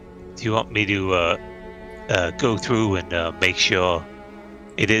 Do you want me to go through and make sure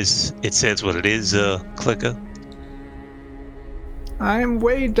it says what it is, Clicker? I'm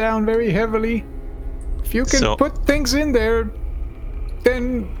weighed down very heavily. If you can put things in there,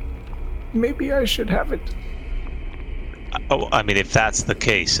 then maybe I should have it. Oh, I mean, if that's the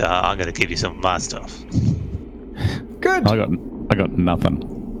case, I'm going to give you some of my stuff. Good. I got nothing.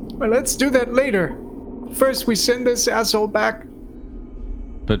 Well, let's do that later. First, we send this asshole back.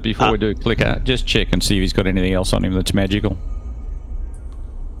 But before we do, Clicker, just check and see if he's got anything else on him that's magical.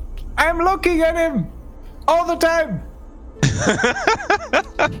 I'm looking at him all the time.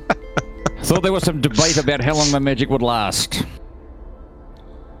 Thought there was some debate about how long the magic would last.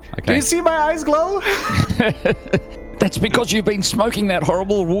 Okay. Do you see my eyes glow? That's because you've been smoking that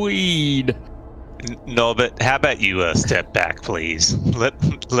horrible weed. No, but how about you step back, please? Let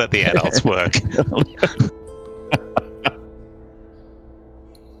the adults work.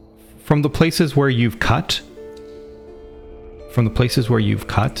 From the places where you've cut,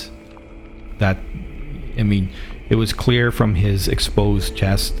 that, I mean, it was clear from his exposed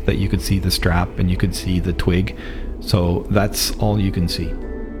chest that you could see the strap and you could see the twig. So that's all you can see.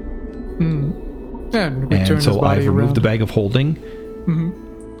 And so I've removed the bag of holding.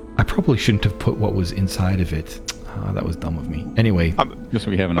 Mm-hmm. I probably shouldn't have put what was inside of it. That was dumb of me. Anyway. We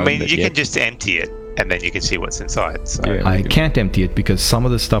haven't you can just empty it and then you can see what's inside. So. Yeah, I can't empty it because some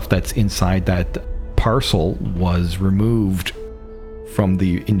of the stuff that's inside that parcel was removed from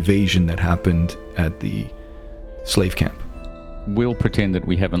the invasion that happened at the slave camp. We'll pretend that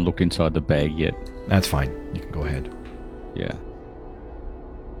we haven't looked inside the bag yet. That's fine. You can go ahead. Yeah.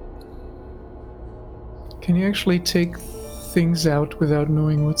 Can you actually take things out without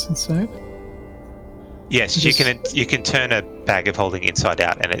knowing what's inside? Yes, you can turn a bag of holding inside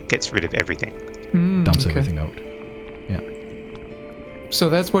out and it gets rid of everything. Dumps everything out. Yeah. So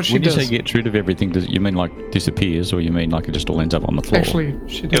that's what she does. When you say gets rid of everything, does it, you mean like disappears, or you mean like it just all ends up on the floor? Actually,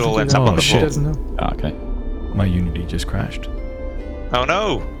 she doesn't. It all ends up on the floor. She doesn't know. Oh, okay. My Unity just crashed. Oh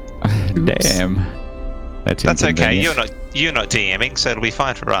no! Damn. That's okay. You're not DMing, so it'll be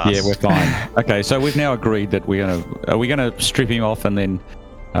fine for us. Yeah, we're fine. Okay, so we've now agreed that are we gonna strip him off and then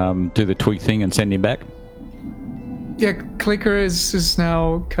do the twig thing and send him back? Yeah, Clicker is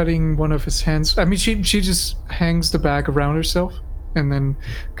now cutting one of his hands. I mean, she just hangs the bag around herself and then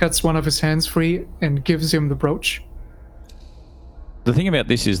cuts one of his hands free and gives him the brooch. The thing about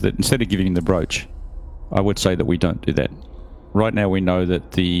this is that instead of giving him the brooch, I would say that we don't do that. Right now we know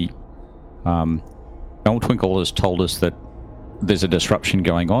that the Elm Twinkle has told us that there's a disruption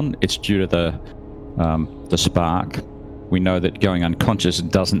going on. It's due to the spark. We know that going unconscious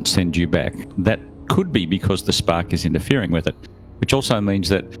doesn't send you back. That could be because the spark is interfering with it, which also means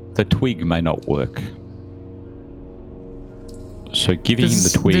that the twig may not work. So giving him the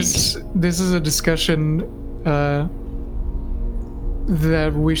twig... This is a discussion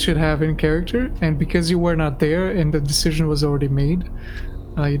that we should have in character, and because you were not there and the decision was already made,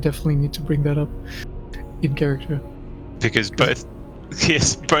 you definitely need to bring that up in character. Because both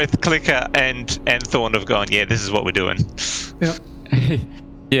Clicker and Thorn have gone, yeah, this is what we're doing. Yeah.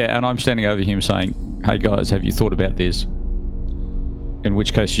 Yeah, and I'm standing over him saying, hey guys, have you thought about this? In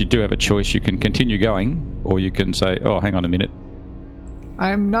which case you do have a choice. You can continue going, or you can say, oh, hang on a minute.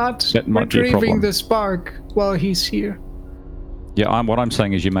 I'm not retrieving the spark while he's here. Yeah, what I'm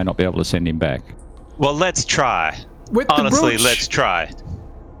saying is you may not be able to send him back. Well, let's try. Honestly, let's try.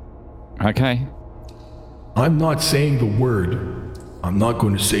 Okay. I'm not saying the word. I'm not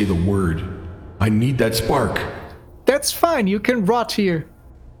going to say the word. I need that spark. That's fine. You can rot here.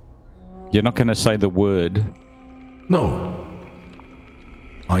 You're not going to say the word. No.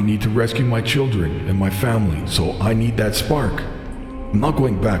 I need to rescue my children and my family, so I need that spark. I'm not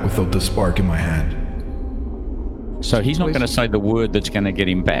going back without the spark in my hand. So he's not going to say the word that's going to get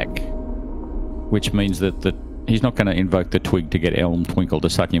him back, which means that he's not going to invoke the twig to get Elm Twinkle to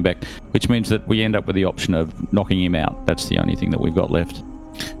suck him back, which means that we end up with the option of knocking him out. That's the only thing that we've got left.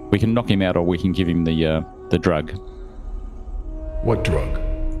 We can knock him out, or we can give him the drug. What drug?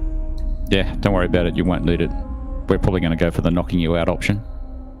 Yeah, don't worry about it. You won't need it. We're probably going to go for the knocking you out option.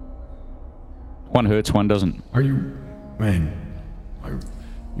 One hurts, one doesn't. Are you... Man,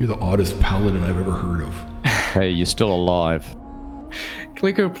 you're the oddest paladin I've ever heard of. Hey, you're still alive.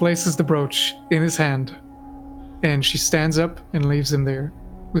 Clicker places the brooch in his hand, and she stands up and leaves him there,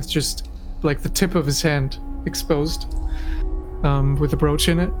 with just like the tip of his hand exposed, with the brooch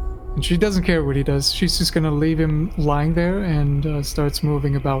in it. And she doesn't care what he does. She's just gonna leave him lying there and starts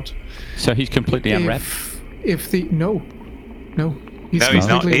moving about. So he's completely unwrapped? No, he's No, he's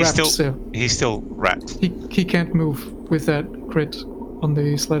not. completely wrapped. He's still wrapped. He can't move with that crit on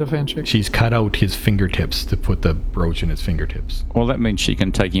the sleight of hand check. She's cut out his fingertips to put the brooch in his fingertips. Well, that means she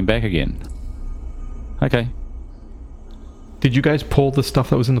can take him back again. Okay. Did you guys pull the stuff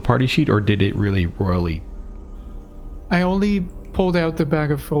that was in the party sheet, or did it really royally? I only pulled out the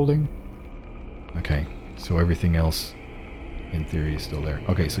bag of folding. Okay, so everything else, in theory, is still there.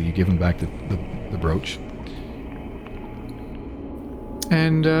 Okay, so you give him back the brooch.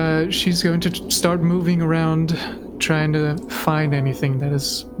 And she's going to start moving around, trying to find anything that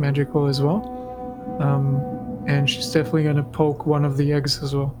is magical as well. And she's definitely going to poke one of the eggs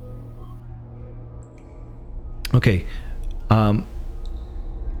as well. Okay.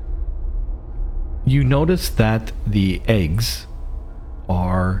 You notice that the eggs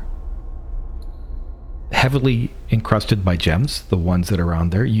are heavily encrusted by gems, the ones that are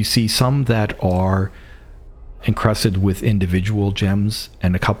around there. You see some that are encrusted with individual gems,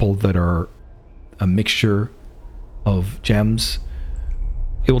 and a couple that are a mixture of gems.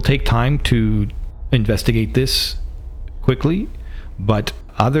 It will take time to investigate this quickly, but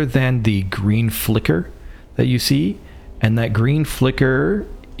other than the green flicker that you see, and that green flicker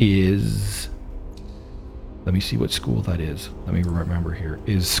is... Let me see what school that is. Let me remember here.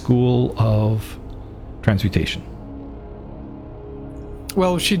 Is School of Transmutation.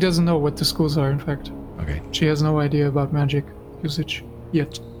 Well, she doesn't know what the schools are, in fact. Okay. She has no idea about magic usage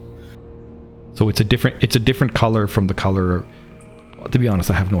yet. So it's a different color from the color... To be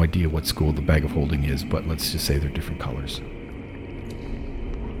honest, I have no idea what school the bag of holding is, but let's just say they're different colors.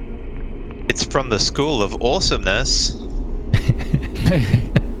 It's from the School of Awesomeness.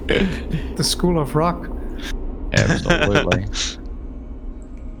 The School of Rock. Absolutely.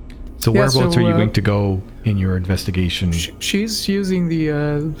 So whereabouts are you going to go in your investigation? She's using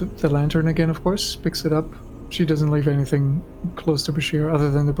the lantern again, of course. Picks it up. She doesn't leave anything close to Bashir other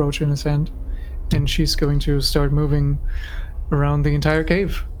than the brooch in his hand. And she's going to start moving around the entire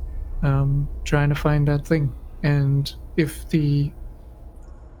cave, trying to find that thing. And if the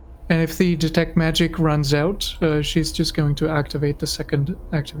detect magic runs out, she's just going to activate the second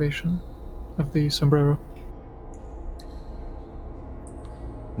activation of the sombrero.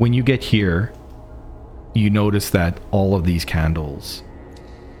 When you get here, you notice that all of these candles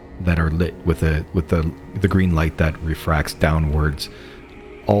that are lit with the green light that refracts downwards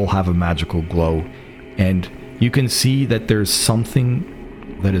all have a magical glow, and you can see that there's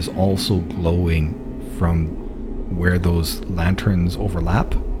something that is also glowing from where those lanterns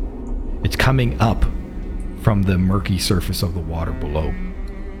overlap. It's coming up from the murky surface of the water below.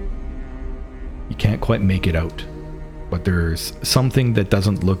 You can't quite make it out, but there's something that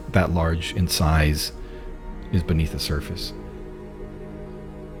doesn't look that large in size is beneath the surface.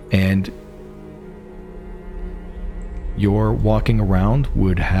 And your walking around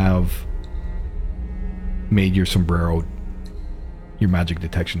would have made your sombrero, your magic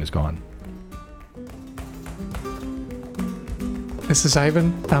detection is gone. This is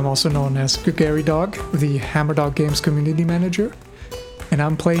Ivan. I'm also known as Gary Dog, the Hammer Dog Games community manager, and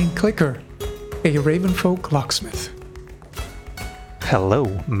I'm playing Clicker, a Ravenfolk locksmith. Hello,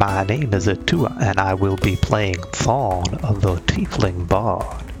 my name is Atua, and I will be playing Fawn, the Tiefling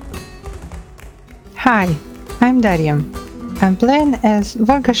Bard. Hi, I'm Darium. I'm playing as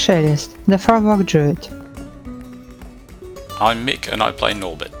Vargashelis, the Farvok Druid. I'm Mick, and I play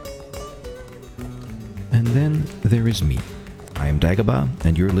Norbert. And then there is me. I am Dagobah,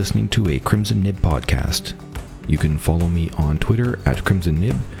 and you're listening to a Crimson Nib podcast. You can follow me on Twitter at Crimson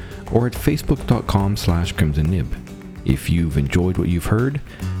Nib or at facebook.com/Crimson Nib. If you've enjoyed what you've heard,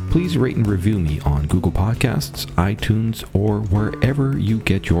 please rate and review me on Google Podcasts, iTunes, or wherever you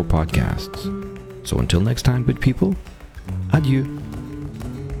get your podcasts. So until next time, good people, adieu.